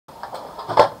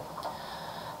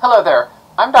Hello there,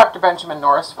 I'm Dr. Benjamin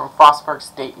Norris from Frostburg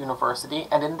State University,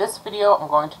 and in this video I'm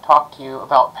going to talk to you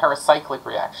about pericyclic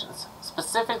reactions.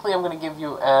 Specifically, I'm going to give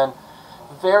you a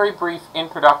very brief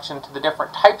introduction to the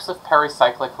different types of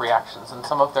pericyclic reactions and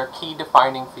some of their key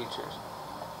defining features.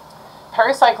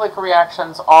 Pericyclic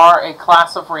reactions are a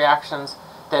class of reactions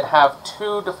that have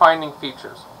two defining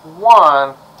features.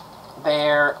 One,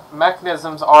 their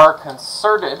mechanisms are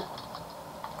concerted,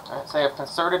 so they have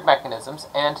concerted mechanisms,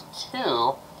 and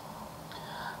two,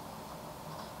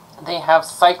 they have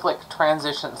cyclic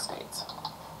transition states.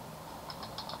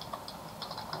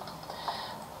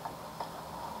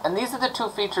 And these are the two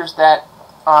features that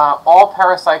all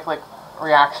pericyclic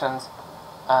reactions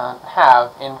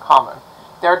have in common.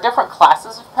 There are different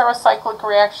classes of pericyclic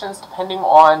reactions depending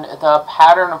on the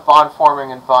pattern of bond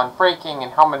forming and bond breaking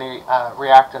and how many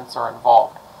reactants are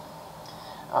involved.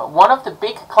 One of the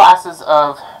big classes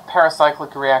of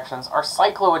pericyclic reactions are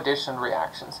cycloaddition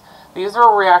reactions. These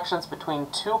are reactions between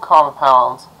two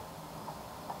compounds,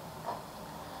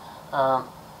 and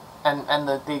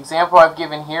the example I've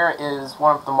given here is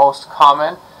one of the most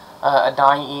common, a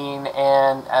diene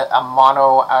and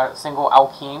a single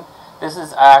alkene. This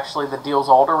is actually the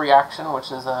Diels-Alder reaction,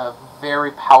 which is a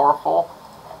very powerful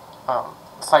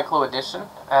cycloaddition,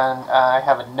 and I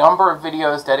have a number of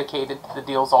videos dedicated to the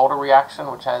Diels-Alder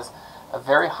reaction, which has a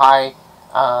very high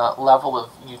level of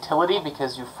utility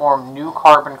because you form new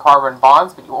carbon-carbon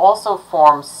bonds, but you also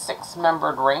form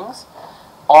six-membered rings,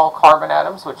 all carbon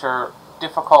atoms, which are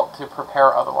difficult to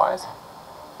prepare otherwise.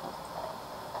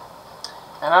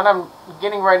 And what I'm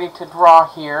getting ready to draw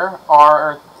here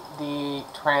are the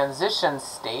transition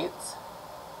states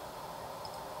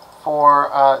for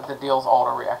the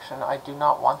Diels-Alder reaction. I do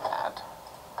not want that.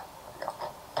 There we go.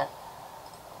 Okay.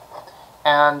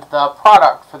 And the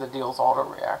product for the Diels-Alder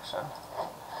reaction.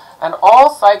 And all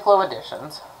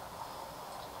cycloadditions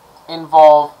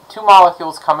involve two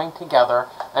molecules coming together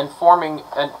and forming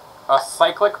a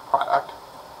cyclic product.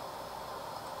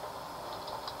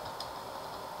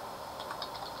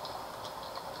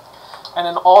 And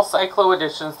in all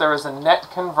cycloadditions, there is a net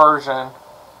conversion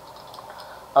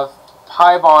of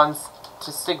pi bonds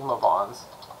to sigma bonds.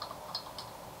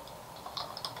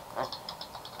 Okay.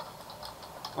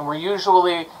 And we're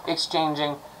usually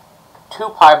exchanging 2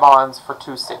 pi bonds for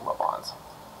 2 sigma bonds.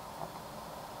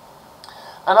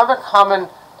 Another common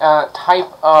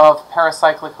type of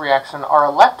pericyclic reaction are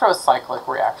electrocyclic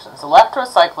reactions.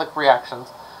 Electrocyclic reactions,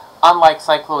 unlike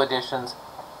cycloadditions,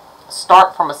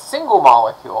 start from a single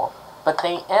molecule, but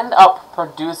they end up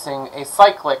producing a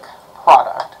cyclic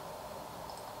product.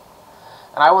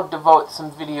 And I will devote some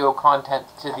video content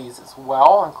to these as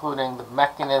well, including the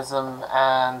mechanism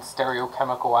and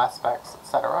stereochemical aspects,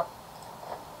 etc.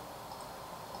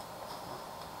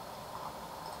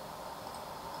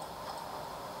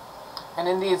 And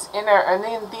in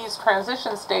these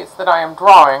transition states that I am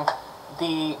drawing,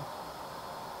 the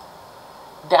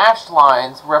dashed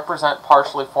lines represent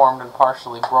partially formed and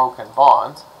partially broken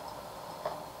bonds.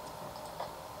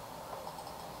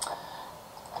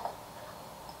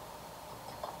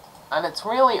 And it's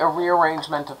really a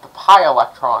rearrangement of the pi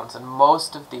electrons in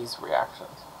most of these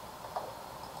reactions.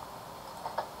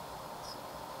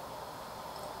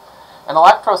 An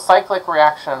electrocyclic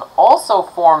reaction also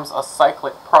forms a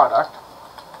cyclic product,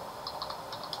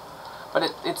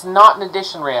 but it's not an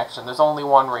addition reaction. There's only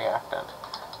one reactant.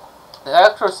 The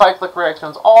electrocyclic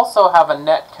reactions also have a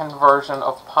net conversion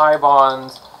of pi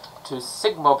bonds to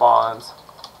sigma bonds.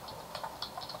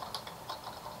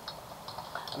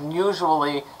 And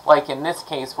usually, like in this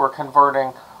case, we're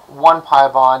converting 1 pi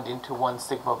bond into 1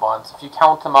 sigma bond. So if you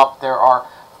count them up, there are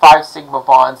 5 sigma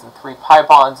bonds and 3 pi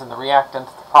bonds in the reactant.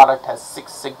 The product has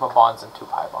 6 sigma bonds and 2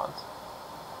 pi bonds.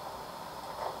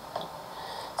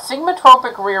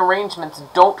 Sigmatropic rearrangements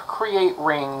don't create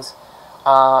rings.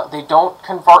 They don't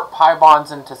convert pi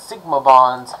bonds into sigma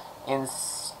bonds.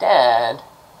 Instead,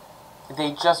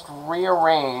 they just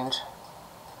rearrange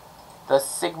the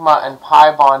sigma and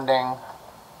pi bonding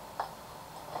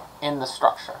in the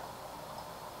structure.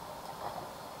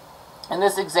 In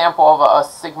this example of a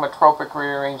sigmatropic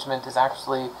rearrangement is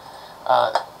actually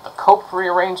the Cope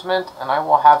rearrangement, and I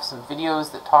will have some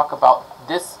videos that talk about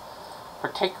this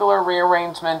particular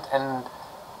rearrangement and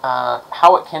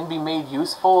how it can be made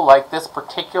useful. Like this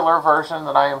particular version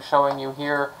that I am showing you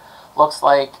here looks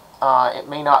like it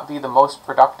may not be the most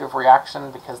productive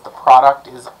reaction because the product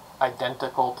is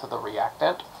identical to the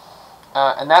reactant.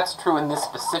 And that's true in this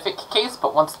specific case,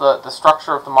 but once the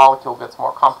structure of the molecule gets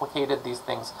more complicated, these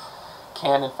things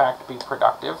can in fact be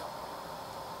productive.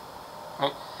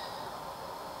 Right?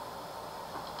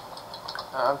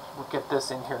 we'll get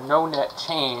this in here, no net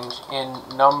change in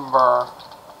number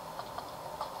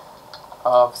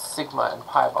of sigma and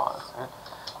pi bonds.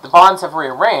 The bonds have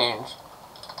rearranged.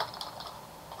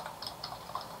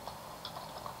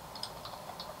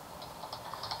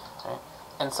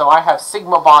 And so I have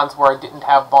sigma bonds where I didn't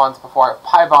have bonds before. I have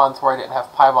pi bonds where I didn't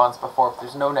have pi bonds before. If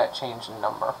there's no net change in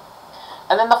number.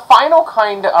 And then the final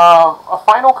kind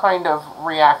of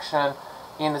reaction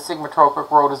in the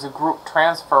sigmatropic world is a group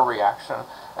transfer reaction.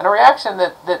 And a reaction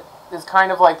that is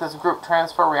kind of like this group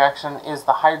transfer reaction is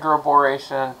the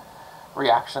hydroboration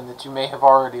reaction that you may have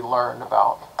already learned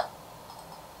about.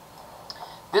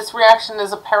 This reaction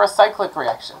is a pericyclic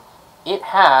reaction. It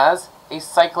has a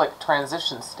cyclic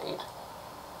transition state.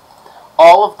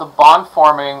 All of the bond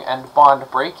forming and bond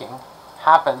breaking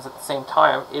happens at the same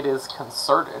time. It is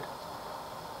concerted.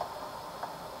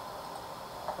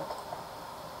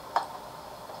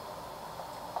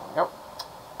 Yep.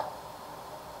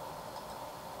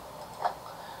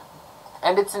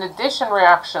 And it's an addition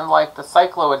reaction like the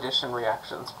cycloaddition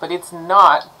reactions, but it's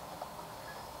not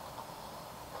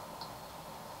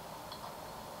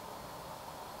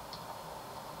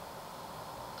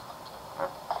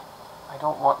I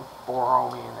don't want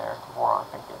boromine in there, boron,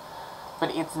 thank you.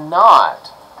 But it's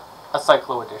not a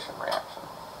cycloaddition reaction.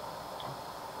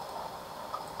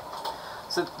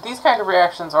 So these kind of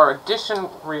reactions are addition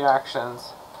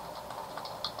reactions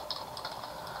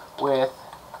with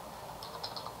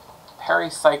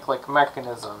pericyclic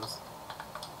mechanisms.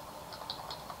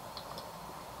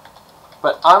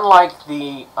 But unlike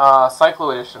the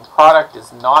cycloaddition, product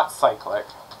is not cyclic.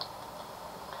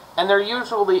 And there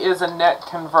usually is a net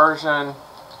conversion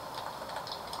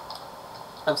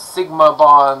of sigma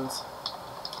bonds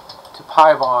to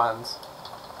pi bonds.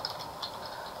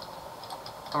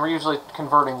 And we're usually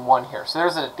converting one here. So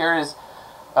there is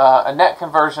a net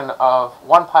conversion of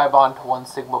one pi bond to one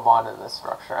sigma bond in this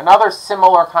structure. Another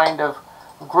similar kind of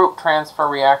group transfer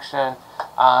reaction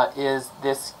is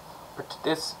this.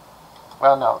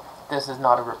 Well, no, this is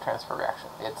not a group transfer reaction.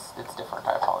 It's different.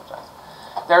 I apologize.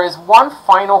 There is one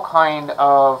final kind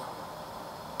of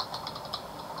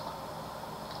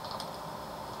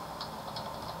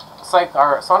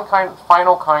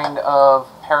final kind of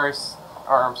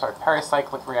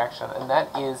pericyclic reaction, and that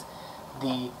is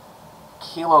the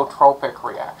chelotropic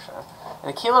reaction.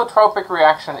 And the chelotropic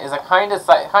reaction is a kind of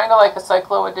like a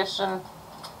cycloaddition,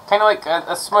 kind of like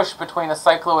a smush between a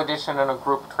cycloaddition and a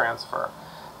group transfer.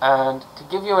 And to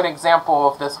give you an example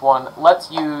of this one,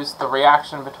 let's use the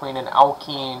reaction between an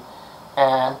alkene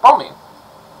and bromine.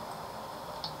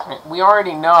 We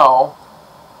already know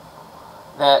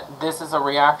that this is a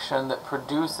reaction that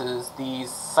produces these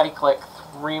cyclic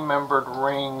three-membered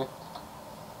ring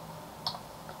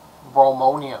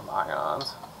bromonium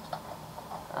ions.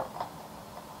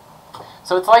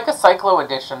 So it's like a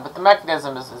cycloaddition, but the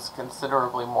mechanism is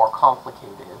considerably more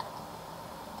complicated.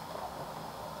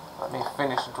 Let me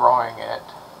finish drawing it.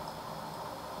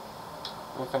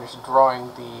 Let me finish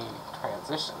drawing the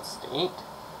transition state.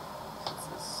 This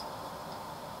is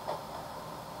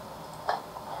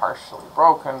partially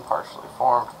broken, partially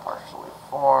formed, partially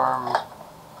formed.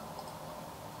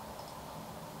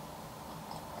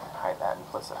 Hide that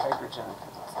implicit hydrogen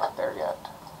because it's not there yet.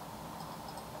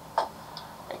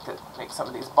 Make some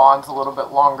of these bonds a little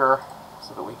bit longer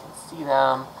so that we can see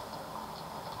them.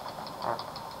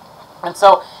 And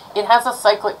so it has a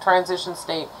cyclic transition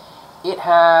state. It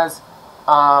has,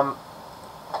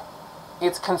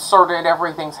 it's concerted,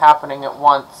 everything's happening at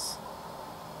once,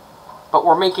 but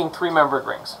we're making three-membered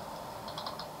rings,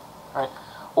 right?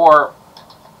 Or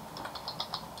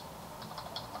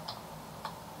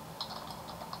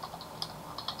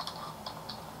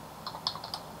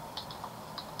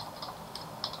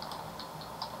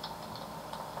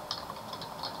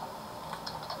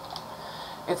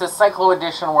it's a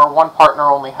cycloaddition where one partner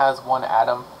only has one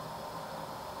atom.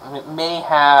 And it may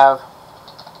have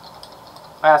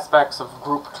aspects of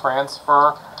group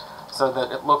transfer so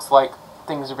that it looks like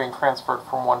things are being transferred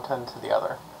from one to the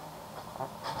other.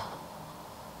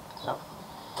 So,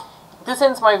 this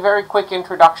ends my very quick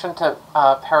introduction to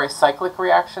pericyclic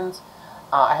reactions.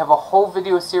 I have a whole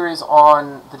video series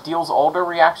on the Diels-Alder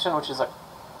reaction, which is a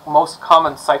most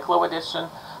common cycloaddition.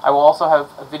 I will also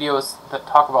have videos that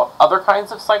talk about other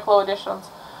kinds of cycloadditions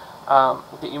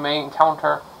that you may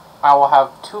encounter. I will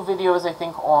have two videos, I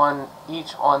think, or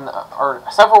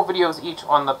several videos each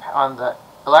on the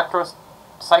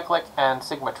electrocyclic and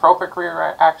sigmatropic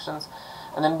reactions,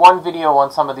 and then one video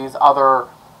on some of these other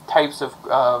types of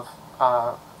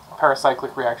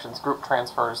pericyclic reactions, group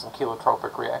transfers, and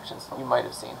chelotropic reactions that you might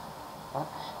have seen.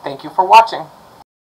 Thank you for watching.